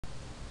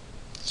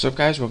What's up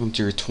guys, welcome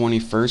to your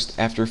 21st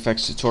After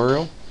Effects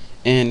tutorial,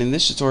 and in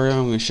this tutorial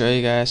I'm going to show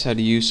you guys how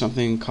to use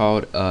something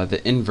called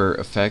the invert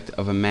effect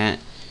of a matte,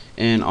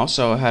 and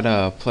also how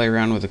to play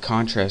around with the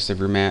contrast of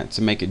your matte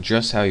to make it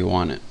just how you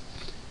want it.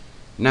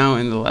 Now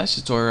in the last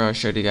tutorial I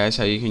showed you guys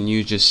how you can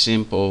use just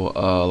simple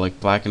like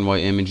black and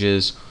white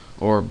images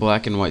or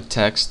black and white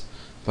text,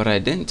 but I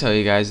didn't tell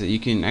you guys that you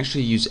can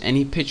actually use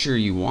any picture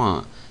you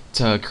want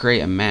to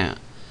create a matte.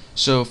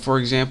 So for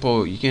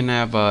example, you can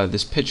have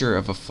this picture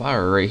of a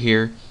flower right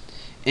here,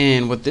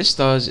 and what this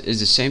does is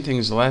the same thing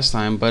as the last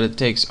time, but it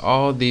takes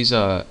all these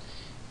black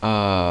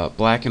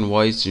and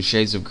whites and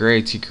shades of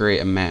gray to create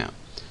a matte.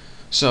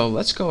 So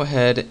let's go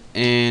ahead,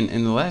 and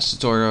in the last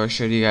tutorial I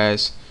showed you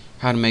guys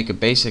how to make a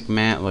basic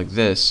matte like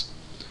this,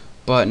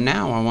 but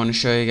now I want to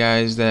show you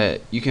guys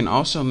that you can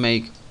also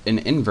make an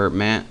invert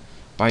matte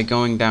by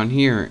going down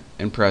here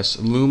and press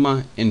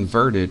Luma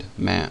Inverted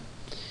Matte.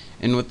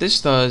 And what this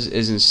does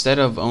is, instead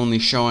of only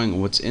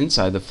showing what's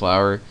inside the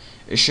flower,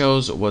 it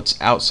shows what's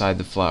outside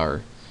the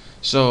flower.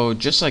 So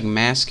just like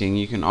masking,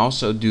 you can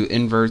also do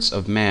inverts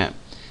of matte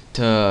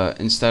to,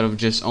 instead of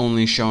just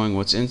only showing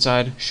what's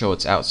inside, show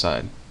what's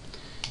outside.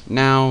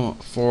 Now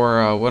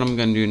for what I'm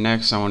going to do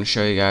next, I want to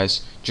show you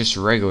guys just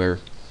the regular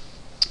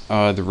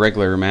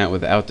matte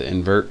without the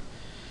invert.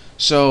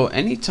 So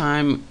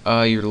anytime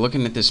you're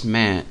looking at this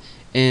matte,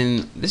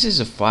 and this is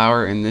a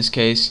flower in this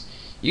case,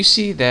 you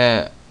see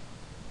the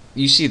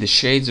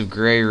shades of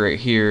gray right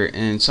here,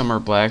 and some are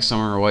black, some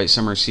are white,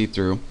 some are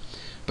see-through.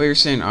 But you're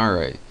saying,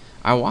 alright,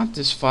 I want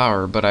this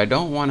flower, but I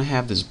don't want to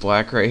have this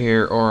black right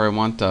here, or I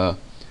want the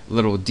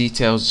little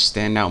details to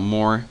stand out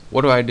more.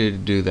 What do I do to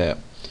do that?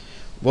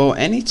 Well,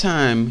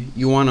 anytime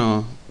you want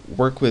to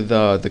work with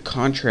the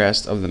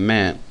contrast of the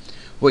matte,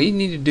 what you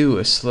need to do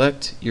is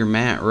select your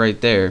matte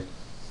right there,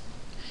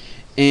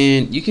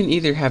 and you can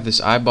either have this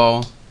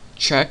eyeball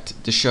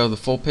checked to show the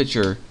full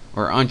picture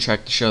or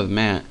unchecked to show the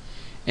matte.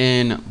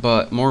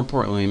 But more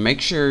importantly, make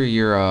sure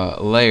your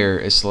layer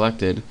is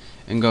selected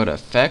and go to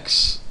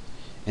effects,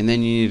 and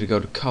then you need to go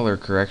to color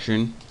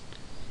correction,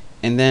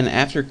 and then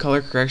after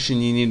color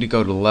correction you need to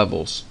go to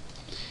levels,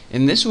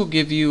 and this will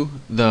give you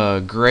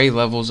the gray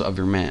levels of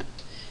your matte.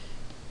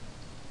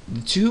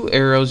 The two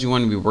arrows you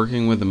want to be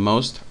working with the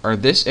most are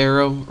this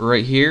arrow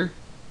right here,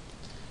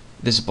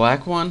 this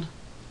black one.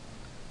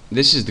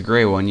 This is the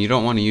gray one, you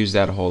don't want to use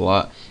that a whole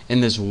lot,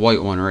 and this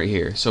white one right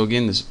here. So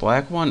again, this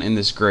black one and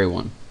this gray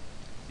one.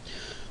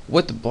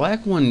 What the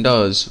black one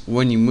does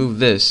when you move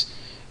this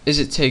is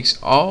it takes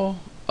all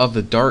of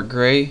the dark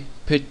gray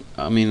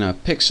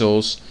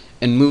pixels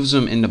and moves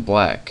them into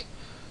black.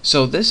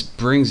 So this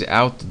brings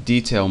out the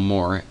detail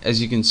more.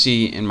 As you can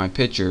see in my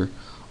picture,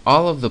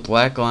 all of the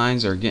black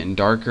lines are getting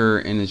darker,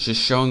 and it's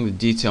just showing the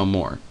detail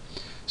more.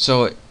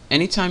 So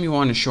anytime you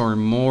want to show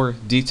more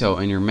detail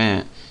in your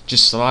matte,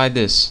 just slide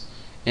this,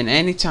 and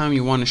anytime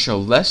you want to show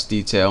less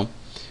detail,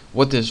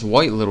 what this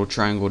white little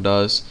triangle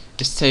does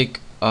is take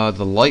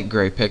the light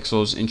gray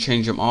pixels and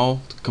change them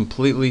all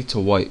completely to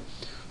white.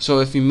 So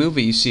if you move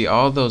it, you see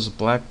all those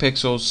black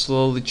pixels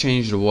slowly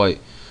change to white.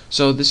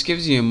 So this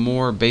gives you a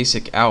more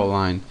basic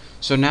outline.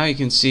 So now you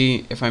can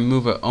see, if I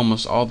move it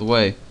almost all the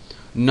way,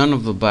 none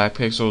of the black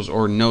pixels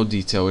or no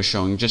detail is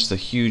showing, just a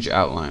huge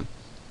outline.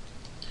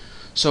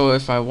 So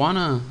if I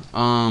wanna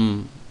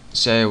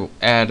say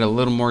add a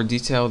little more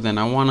detail, then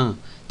I wanna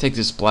take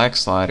this black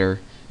slider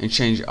and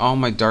change all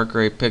my dark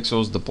gray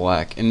pixels to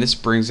black, and this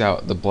brings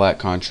out the black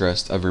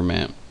contrast of your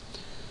matte.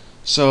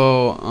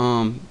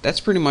 So that's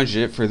pretty much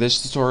it for this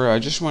tutorial. I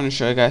just want to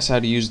show you guys how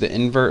to use the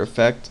invert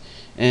effect,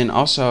 and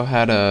also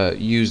how to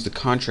use the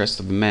contrast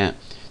of the matte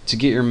to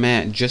get your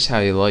matte just how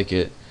you like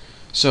it.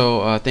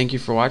 So thank you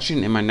for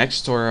watching. In my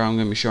next tutorial I'm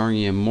going to be showing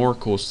you more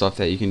cool stuff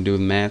that you can do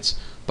with mattes,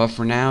 but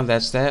for now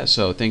that's that.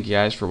 So thank you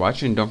guys for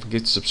watching. Don't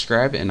forget to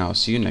subscribe, and I'll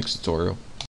see you next tutorial.